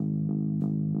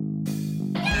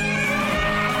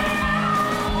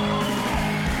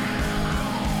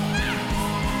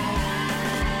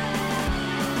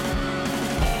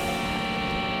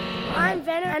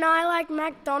and I like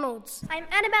McDonald's. I'm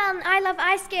Annabelle and I love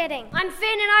ice skating. I'm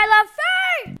Finn and I love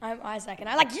food. I'm Isaac and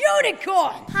I like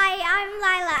unicorn. Hi, I'm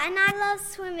Lila and I love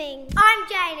swimming. I'm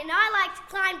Jane and I like to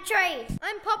climb trees.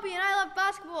 I'm Poppy and I love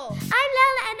basketball. I'm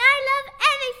Lola and I love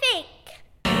everything.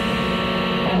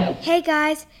 Hey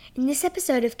guys, in this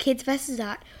episode of Kids vs.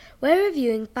 Art, we're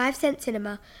reviewing 5 Cent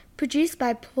Cinema, produced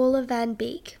by Paula Van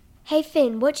Beek. Hey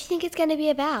Finn, what do you think it's going to be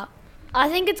about? I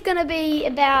think it's going to be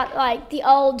about like the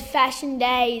old-fashioned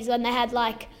days when they had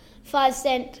like 5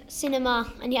 cent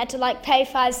cinema and you had to like pay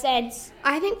 5 cents.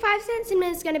 I think 5 Cent Cinema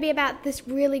is going to be about this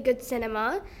really good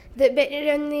cinema, but it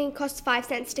only costs 5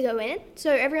 cents to go in,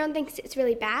 so everyone thinks it's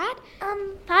really bad.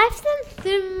 5 Cent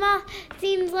Cinema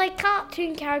seems like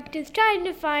cartoon characters trying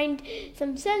to find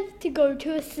some sense to go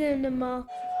to a cinema.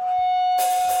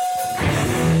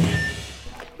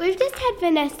 We've just had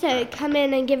Vanessa come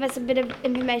in and give us a bit of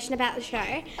information about the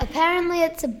show. Apparently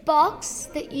it's a box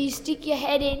that you stick your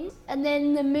head in and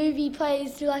then the movie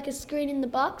plays through like a screen in the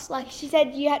box. Like She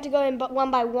said you had to go in one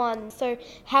by one, so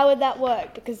how would that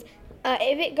work? Because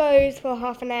if it goes for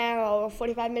half an hour or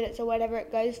 45 minutes or whatever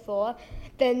it goes for,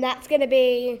 then that's going to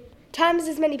be times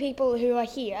as many people who are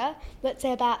here, let's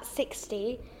say about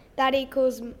 60, that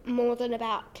equals more than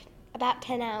about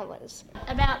 10 hours.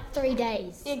 about 3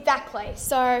 days. Exactly.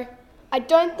 So I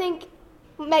don't think,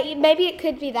 maybe it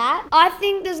could be that. I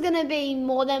think there's going to be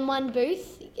more than one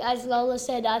booth. As Lola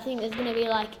said, I think there's going to be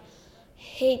like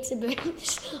heaps of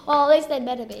booths. Or at least they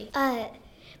better be.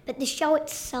 But the show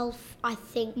itself, I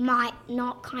think, might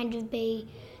not kind of be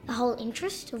the whole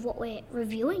interest of what we're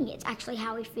reviewing. It's actually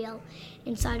how we feel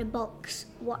inside a box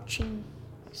watching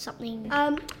something.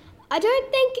 I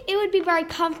don't think it would be very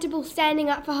comfortable standing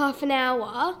up for half an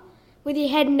hour with your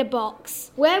head in a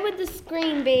box. Where would the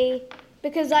screen be?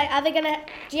 Because do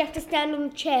you have to stand on a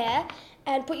chair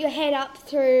and put your head up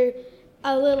through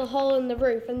a little hole in the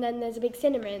roof and then there's a big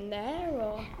cinema in there,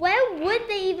 or? Where would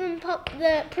they even pop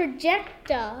the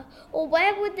projector? Or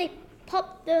where would they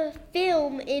pop the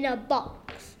film in a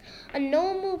box? A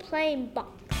normal plain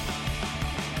box.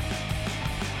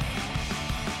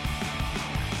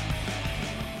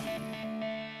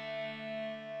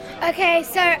 Okay,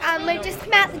 so we've just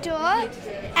come out the door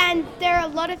and there are a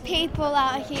lot of people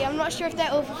out here. I'm not sure if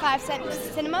they're all for 5 Cent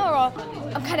Cinema or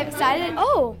I'm kind of excited.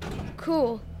 Oh,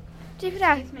 cool. Do you put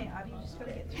our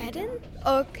head in?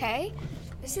 Okay.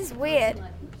 This is weird.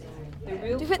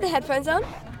 Do you put the headphones on?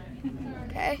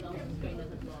 Okay.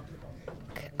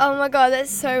 Oh my god, that's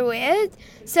so weird.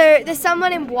 So there's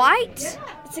someone in white.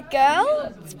 It's a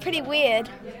girl. It's pretty weird.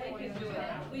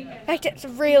 In fact, it's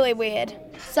really weird.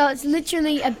 So it's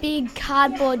literally a big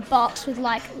cardboard box with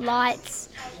like lights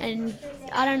and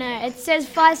I don't know. It says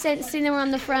 5 Cent Cinema on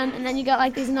the front and then you got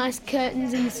like these nice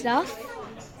curtains and stuff.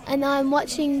 And I'm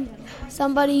watching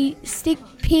somebody stick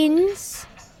pins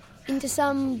into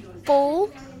some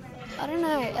ball. I don't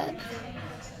know.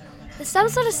 There's some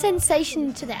sort of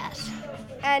sensation to that.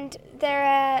 And there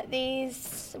are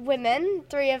these women,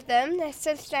 3 of them. They're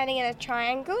sort of standing in a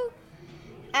triangle.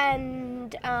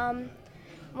 And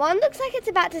one looks like it's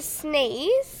about to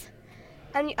sneeze,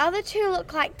 and the other 2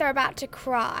 look like they're about to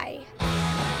cry.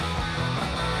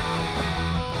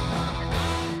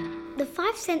 The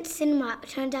 5 Cent Cinema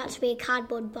turned out to be a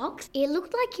cardboard box. It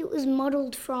looked like it was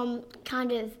modelled from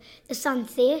kind of the Sun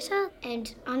Theatre,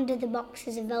 and under the box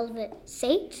is a velvet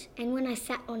seat. And when I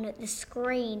sat on it, the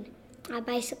screen, I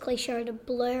basically showed a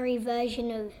blurry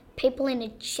version of people in a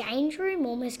change room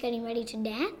almost getting ready to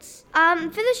dance. For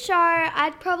the show,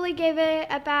 I'd probably give it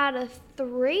about a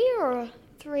 3 or a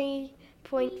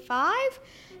 3.5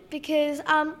 because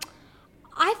I thought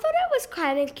it was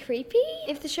kind of creepy.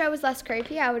 If the show was less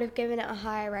creepy, I would have given it a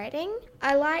higher rating.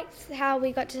 I liked how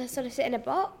we got to sort of sit in a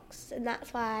box, and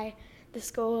that's why the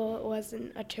score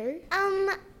wasn't a 2.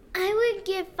 I would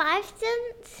give 5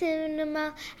 Cent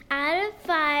Cinema out of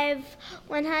 5,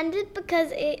 100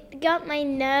 because it got my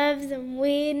nerves and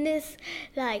weirdness.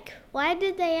 Like, why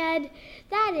did they add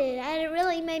that in? And it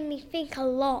really made me think a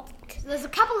lot. So there's a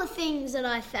couple of things that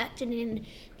I factored in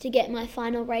to get my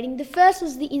final rating. The first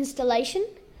was the installation.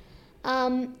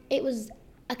 It was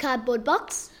a cardboard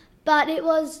box, but it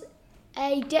was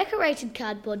a decorated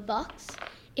cardboard box.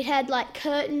 It had like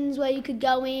curtains where you could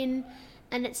go in,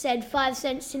 and it said 5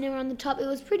 Cent Cinema on the top. It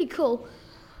was pretty cool.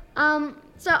 So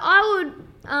I would,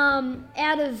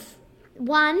 out of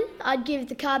 1, I'd give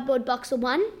the cardboard box a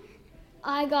 1.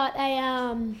 I got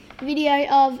a video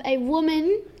of a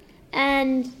woman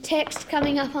and text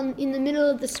coming up in the middle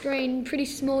of the screen, pretty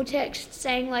small text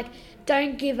saying like,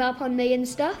 "Don't give up on me" and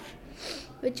stuff,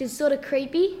 which is sort of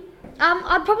creepy.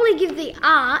 I'd probably give the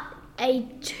art a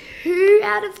 2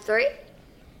 out of 3.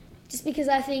 just because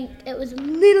I think it was a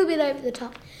little bit over the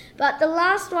top. But the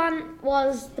last one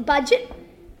was the budget,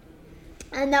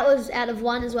 and that was out of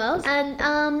 1 as well.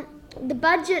 And the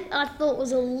budget I thought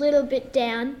was a little bit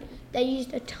down. They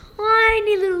used a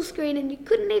tiny little screen and you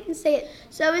couldn't even see it.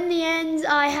 So in the end,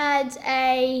 I had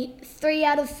a 3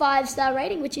 out of 5 star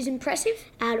rating, which is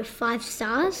impressive. Out of 5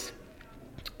 stars,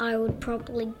 I would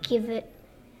probably give it,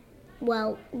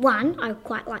 1, I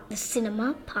quite like the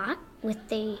cinema part with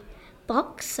the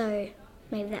box, so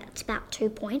maybe that's about 2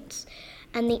 points.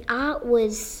 And the art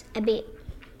was a bit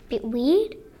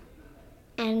weird,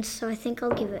 and so I think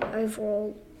I'll give it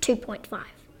overall 2.5.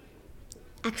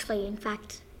 Actually, in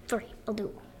fact, 3. I'll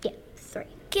do, 3.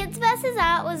 Kids vs.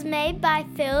 Art was made by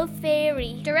Phil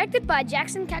Feary. Directed by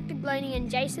Jackson Cactagloni and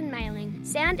Jason Mailing.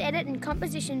 Sound edit and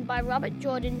composition by Robert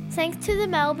Jordan. Thanks to the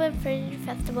Melbourne Fringe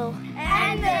Festival.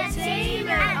 And the team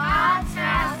at Arts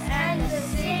House and the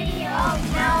City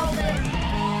of Melbourne.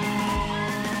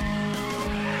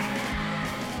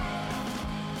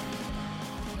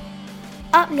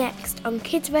 Up next on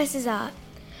Kids vs. Art,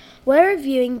 we're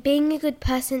reviewing Being a Good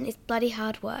Person is Bloody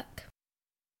Hard Work.